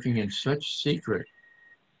were working in such secret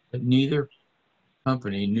that neither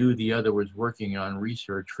company knew the other was working on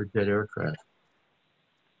research for jet aircraft.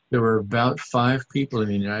 There were about 5 people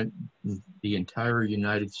in the entire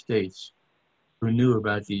United States who knew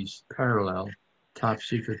about these parallel top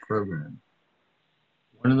secret programs.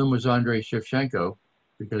 One of them was Andrei Shevchenko,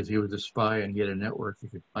 because he was a spy and he had a network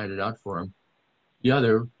that could find it out for him. The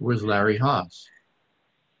other was Larry Haas.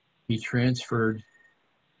 He transferred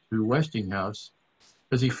to Westinghouse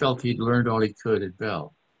because he felt he'd learned all he could at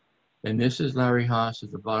Bell. And this is Larry Haas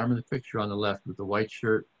at the bottom of the picture on the left with the white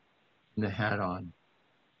shirt and the hat on.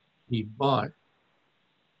 He bought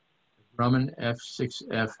a Grumman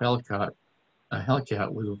F-6F Hellcat, a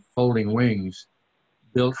Hellcat with folding wings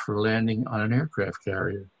built for landing on an aircraft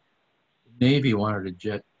carrier. The Navy wanted a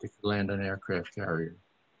jet that could land on an aircraft carrier.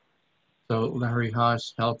 So Larry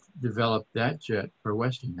Haas helped develop that jet for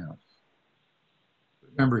Westinghouse.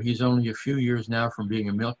 Remember, he's only a few years now from being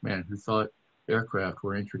a milkman who thought aircraft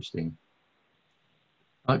were interesting.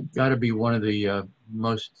 Got to be one of the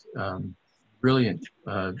most brilliant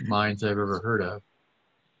minds I've ever heard of,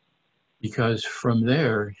 because from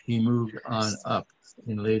there he moved on up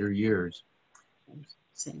in later years.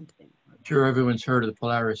 Same thing. I'm sure everyone's heard of the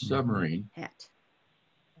Polaris submarine. Hat.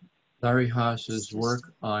 Larry Haas's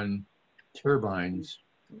work on turbines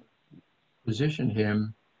positioned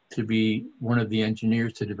him to be one of the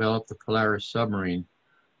engineers to develop the Polaris submarine,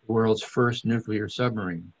 the world's first nuclear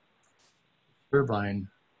submarine. The turbine,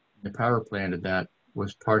 the power plant of that,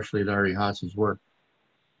 was partially Larry Haas's work.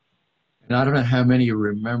 And I don't know how many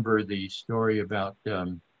remember the story about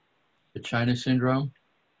the China syndrome,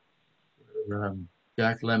 where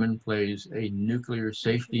Jack Lemmon plays a nuclear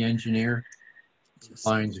safety engineer who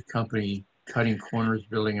finds a company cutting corners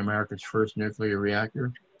building America's first nuclear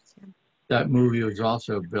reactor. That movie was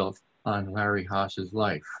also built on Larry Haas's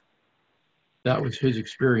life. That was his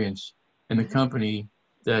experience, and the company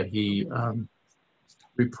that he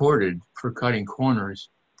reported for cutting corners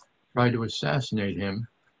tried to assassinate him,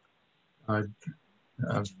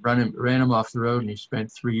 ran him off the road, and he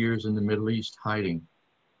spent 3 years in the Middle East hiding.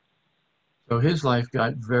 So his life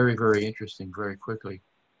got very, very interesting very quickly.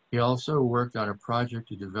 He also worked on a project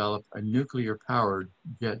to develop a nuclear-powered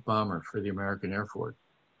jet bomber for the American Air Force.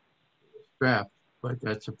 It was scrapped, but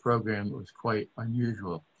that's a program that was quite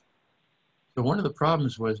unusual. So one of the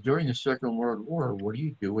problems was during the Second World War, what do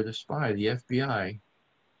you do with a spy? The FBI,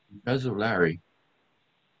 because of Larry,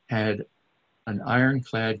 had an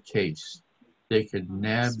ironclad case. They could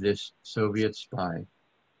nab this Soviet spy,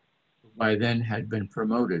 who by then had been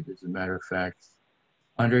promoted, as a matter of fact.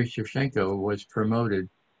 Andrei Shevchenko was promoted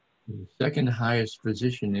to the second highest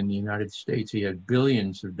position in the United States. He had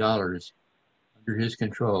billions of dollars under his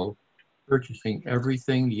control, purchasing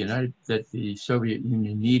everything that the Soviet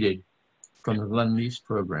Union needed from the Lend-Lease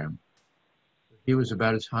program. He was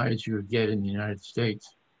about as high as you would get in the United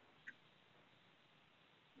States.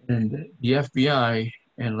 And the FBI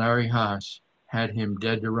and Larry Haas had him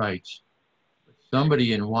dead to rights. But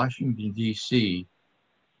somebody in Washington, D.C.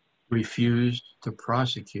 refused to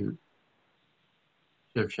prosecute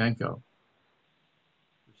Shevchenko.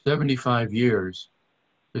 For 75 years,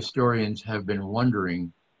 historians have been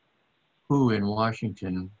wondering who in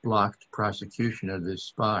Washington blocked prosecution of this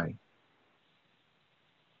spy.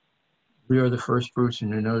 We are the first person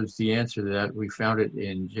who knows the answer to that. We found it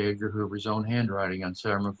in J. Edgar Hoover's own handwriting on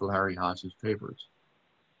some of Larry Haas's papers.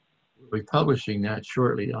 We'll be publishing that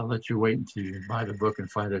shortly. I'll let you wait until you buy the book and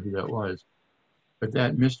find out who that was. But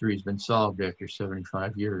that mystery has been solved after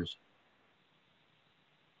 75 years.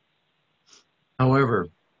 However,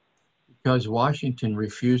 because Washington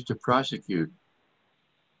refused to prosecute,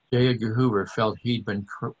 J. Edgar Hoover felt he'd been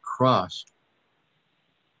crossed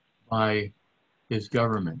by his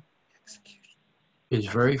government. His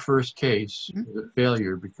very first case was a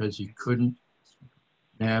failure because he couldn't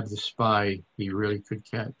nab the spy he really could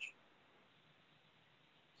catch.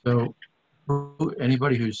 So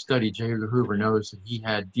anybody who's studied J. Edgar Hoover knows that he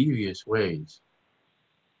had devious ways.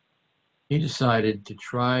 He decided to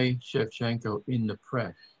try Shevchenko in the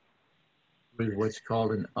press with what's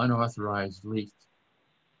called an unauthorized leak.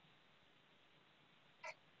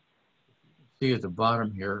 You can see at the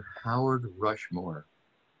bottom here, Howard Rushmore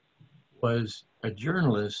was a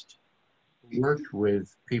journalist who worked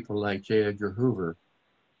with people like J. Edgar Hoover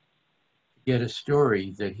to get a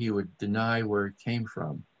story that he would deny where it came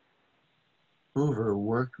from. Hoover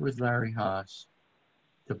worked with Larry Haas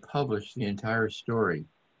to publish the entire story,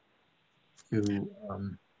 to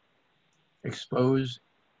expose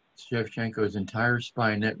Shevchenko's entire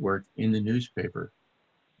spy network in the newspaper,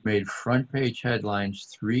 made front page headlines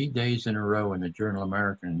 3 days in a row in the Journal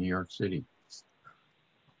American in New York City.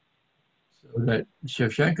 So that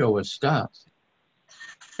Shevchenko was stopped,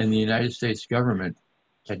 and the United States government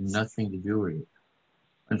had nothing to do with it.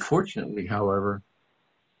 Unfortunately, however,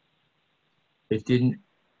 it didn't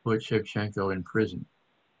put Shevchenko in prison.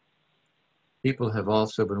 People have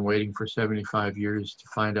also been waiting for 75 years to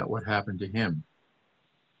find out what happened to him.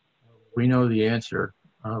 We know the answer.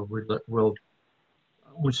 We'll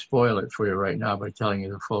spoil it for you right now by telling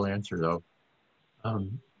you the full answer, though.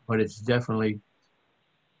 But it's definitely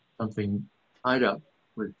something tied up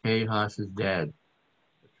with Kay Haas's dad,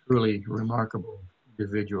 a truly remarkable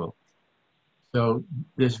individual. So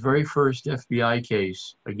this very first FBI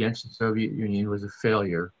case against the Soviet Union was a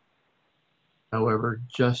failure. However,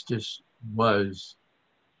 justice was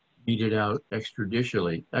meted out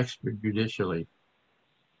extrajudicially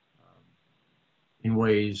in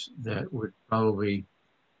ways that would probably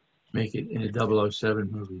make it in a 007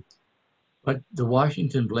 movie. But the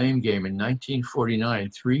Washington blame game in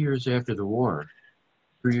 1949, 3 years after the war,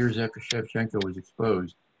 3 years after Shevchenko was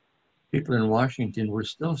exposed, people in Washington were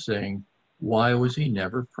still saying, why was he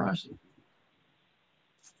never prosecuted?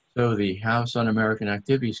 So the House Un-American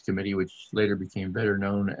Activities Committee, which later became better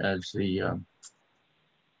known as the,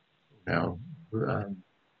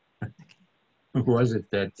 who was it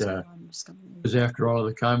that was after all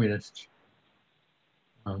the communists?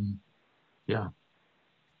 Yeah,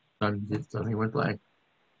 suddenly went blank.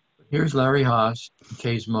 Here's Larry Haas,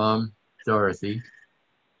 Kay's mom, Dorothy,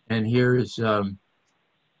 and here is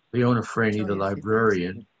Leona Franey, the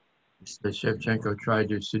librarian, that Shevchenko tried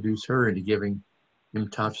to seduce her into giving him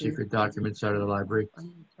top secret documents out of the library.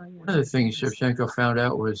 One of the things Shevchenko found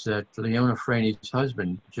out was that Leona Franey's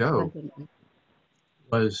husband, Joe,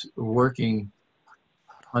 was working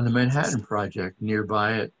on the Manhattan Project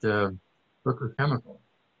nearby at Hooker Chemical.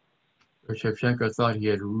 So Shevchenko thought he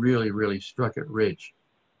had really, really struck it rich.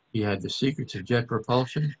 He had the secrets of jet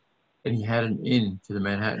propulsion, and he had an in to the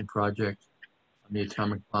Manhattan Project on the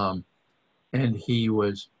atomic bomb. And he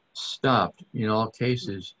was stopped in all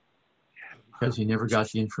cases because he never got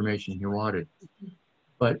the information he wanted.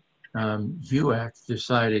 But HUAC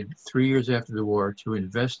decided 3 years after the war to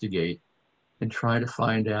investigate and try to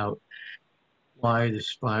find out why the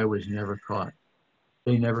spy was never caught.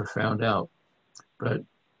 They never found out. But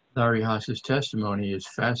Larry Haas's testimony is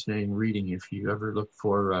fascinating reading if you ever look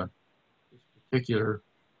for this particular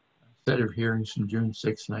set of hearings from June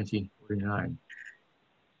 6, 1949.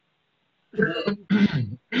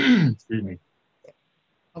 Excuse me.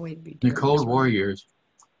 In the Cold War years,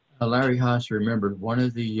 Larry Haas remembered one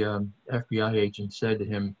of the FBI agents said to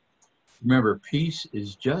him, remember, peace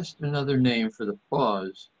is just another name for the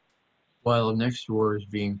pause while the next war is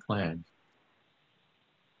being planned.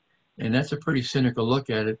 And that's a pretty cynical look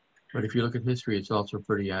at it, but if you look at history, it's also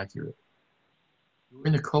pretty accurate.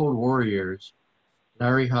 During the Cold War years,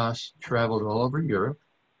 Larry Haas traveled all over Europe.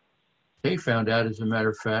 Kay found out, as a matter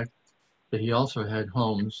of fact, that he also had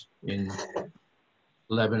homes in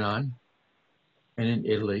Lebanon and in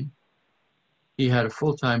Italy. He had a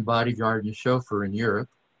full-time bodyguard and chauffeur in Europe.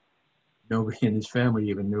 Nobody in his family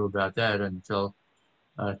even knew about that until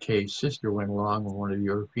Kay's sister went along on one of the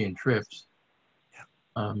European trips.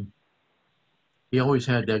 He always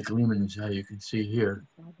had that gleam in his eye, you can see here.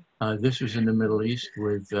 This was in the Middle East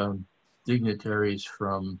with dignitaries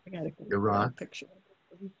from Iraq.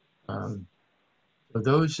 So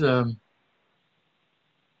those,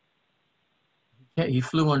 he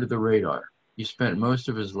flew under the radar. He spent most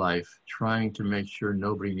of his life trying to make sure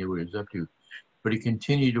nobody knew what he was up to, but he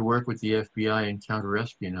continued to work with the FBI in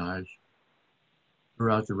counterespionage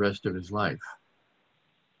throughout the rest of his life.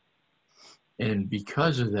 And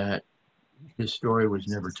because of that, his story was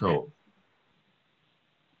never told.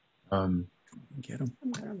 The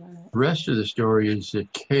rest of the story is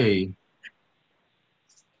that Kay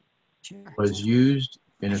was used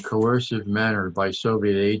in a coercive manner by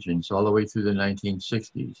Soviet agents all the way through the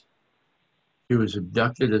 1960s. She was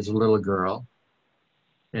abducted as a little girl,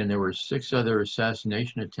 and there were 6 other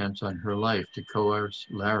assassination attempts on her life to coerce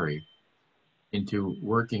Larry into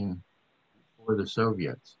working for the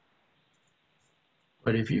Soviets.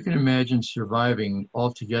 But if you can imagine surviving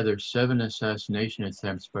altogether 7 assassination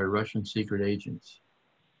attempts by Russian secret agents,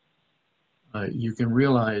 you can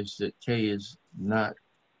realize that Kay is not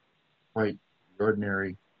quite the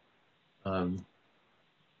ordinary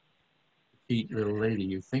petite little lady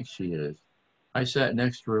you think she is. I sat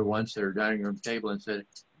next to her once at her dining room table and said,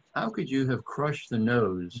 how could you have crushed the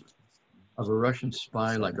nose of a Russian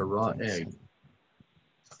spy like a raw egg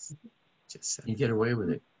and get away with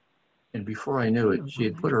it? And before I knew it, she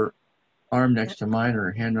had put her arm next to mine,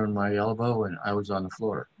 her hand on my elbow, and I was on the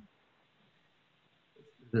floor.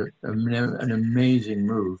 An amazing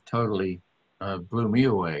move, totally blew me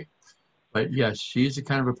away. But yes, she's the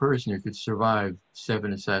kind of a person who could survive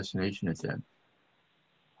 7 assassination attempts.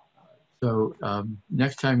 So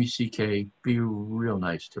next time you see Kay, be real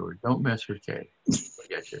nice to her. Don't mess with Kay. She'll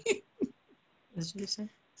get you. What did you say?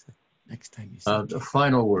 Next time you see The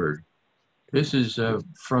final word. This is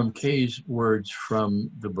from Kay's words from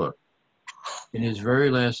the book. In his very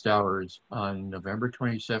last hours on November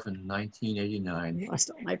 27, 1989,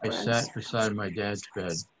 I sat beside my dad's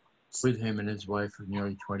bed with him and his wife of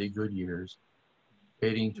nearly 20 good years,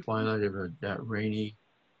 fading twilight of that rainy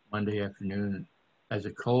Monday afternoon as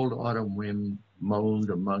a cold autumn wind moaned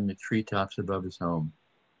among the treetops above his home.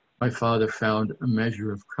 My father found a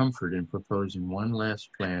measure of comfort in proposing one last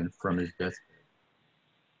plan from his deathbed.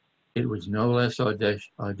 It was no less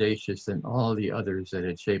audacious than all the others that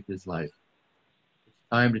had shaped his life. It's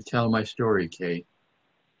time to tell my story, Kate.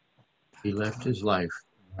 He left his life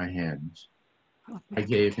in my hands. I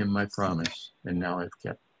gave him my promise, and now I've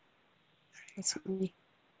kept it.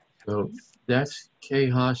 So that's Kay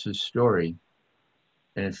Haas's story,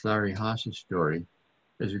 and it's Larry Haas's story.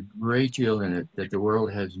 There's a great deal in it that the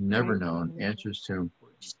world has never known, answers to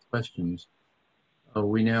important questions.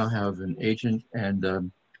 We now have an agent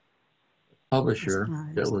and publisher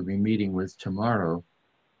that we'll be meeting with tomorrow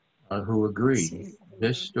who agree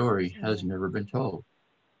this story has never been told.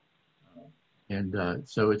 And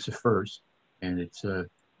so it's a first, and it's a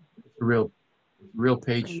real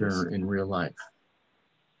page turner in real life.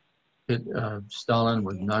 Stalin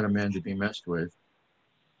was not a man to be messed with.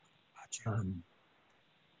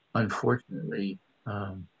 Unfortunately,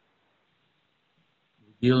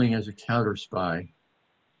 dealing as a counter spy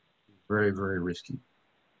is very, very risky.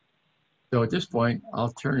 So at this point,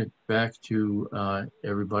 I'll turn it back to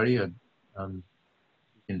everybody. You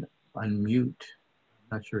can unmute.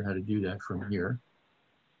 I'm not sure how to do that from here.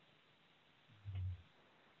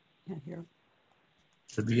 Yeah, here.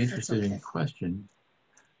 To be interested in questions,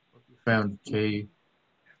 what we found Kay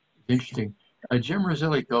interesting. Jim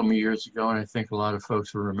Roselli told me years ago, and I think a lot of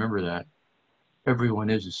folks will remember that, everyone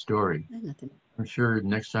is a story. I'm sure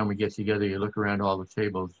next time we get together, you look around all the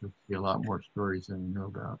tables, you'll see a lot more stories than you know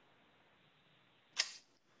about.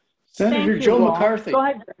 Senator Joe McCarthy. Go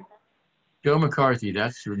ahead, Greg. Joe McCarthy,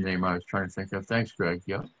 that's the name I was trying to think of. Thanks, Greg.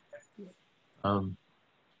 Yep.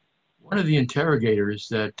 One of the interrogators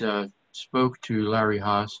that spoke to Larry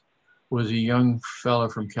Haas was a young fellow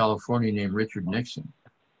from California named Richard Nixon.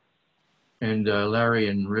 And Larry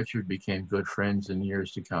and Richard became good friends in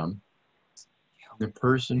years to come. The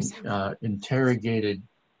person interrogated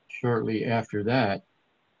shortly after that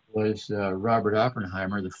was Robert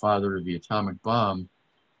Oppenheimer, the father of the atomic bomb.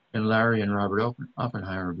 And Larry and Robert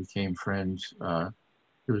Oppenheimer became friends.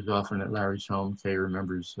 He was often at Larry's home. Kay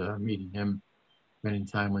remembers meeting him, spending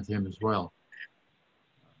time with him as well.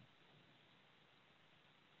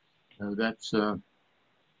 So that's,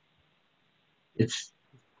 it's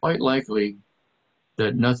quite likely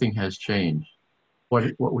that nothing has changed.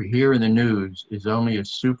 What we hear in the news is only a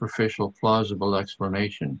superficial, plausible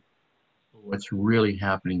explanation of what's really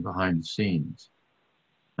happening behind the scenes.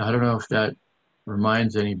 Now, I don't know if that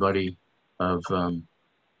reminds anybody of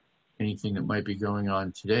anything that might be going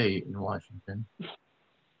on today in Washington,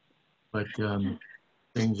 but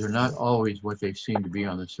things are not always what they seem to be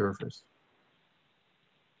on the surface.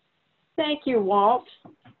 Thank you, Walt.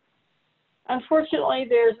 Unfortunately,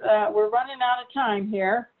 we're running out of time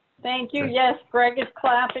here. Thank you. Yes, Greg is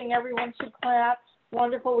clapping. Everyone should clap.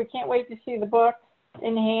 Wonderful. We can't wait to see the book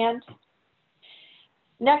in hand.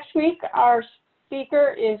 Next week, our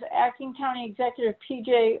speaker is Acting County Executive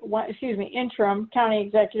Interim County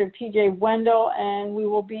Executive P.J. Wendell, and we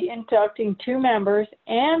will be inducting 2 members,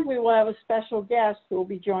 and we will have a special guest who will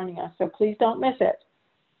be joining us, so please don't miss it.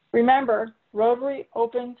 Remember, Rotary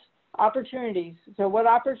opens opportunities. So what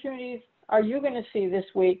opportunities are you going to see this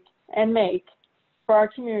week and make for our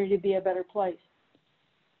community to be a better place?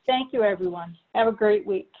 Thank you, everyone. Have a great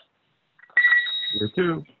week. You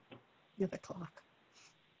too. You're the clock.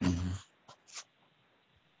 Mm-hmm.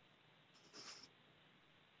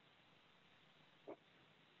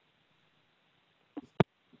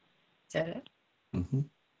 Is that it? Mm-hmm.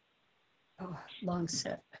 Oh, long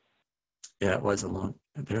set. Yeah, it was a long.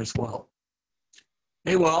 There's Walt.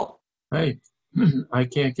 Hey, Walt. Hey, I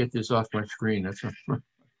can't get this off my screen. That's a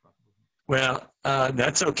Well,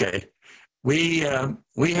 that's okay. We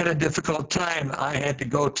had a difficult time. I had to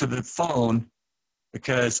go to the phone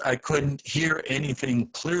because I couldn't hear anything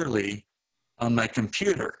clearly on my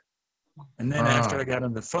computer. And then after I got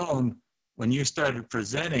on the phone, when you started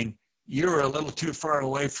presenting, you were a little too far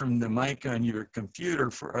away from the mic on your computer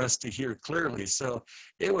for us to hear clearly. So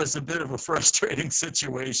it was a bit of a frustrating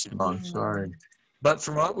situation. Oh, I'm sorry. But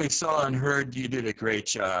from what we saw and heard, you did a great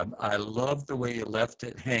job. I love the way you left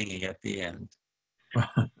it hanging at the end.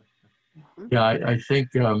 Yeah, I think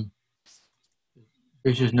there's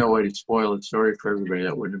just no way to spoil it. Sorry for everybody.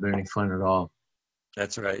 That wouldn't have been any fun at all.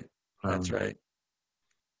 That's right. That's right.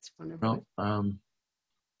 It's wonderful. Well,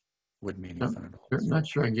 wouldn't be any fun at all. I'm not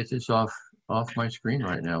sure I can get this off my screen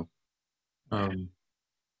right now.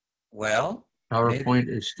 Well, PowerPoint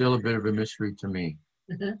is still a bit of a mystery to me.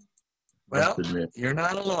 Well, you're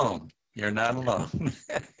not alone. You're not alone.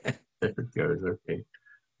 There it goes. Okay.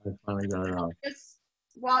 I finally got it off.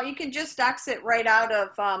 Well, you can just exit right out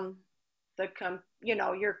of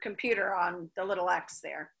your computer on the little X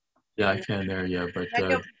there. Yeah, I can there, yeah, but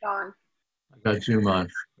Then you'll be gone. I got Zoom on.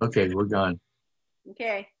 Okay, we're gone.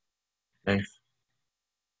 Okay. Thanks.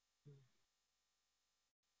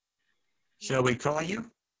 Shall we call you?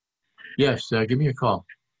 Yes, give me a call.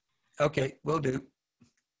 Okay, will do.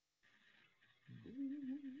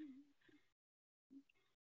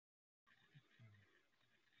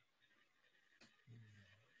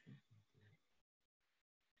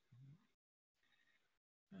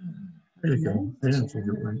 There you go. I didn't think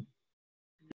it went.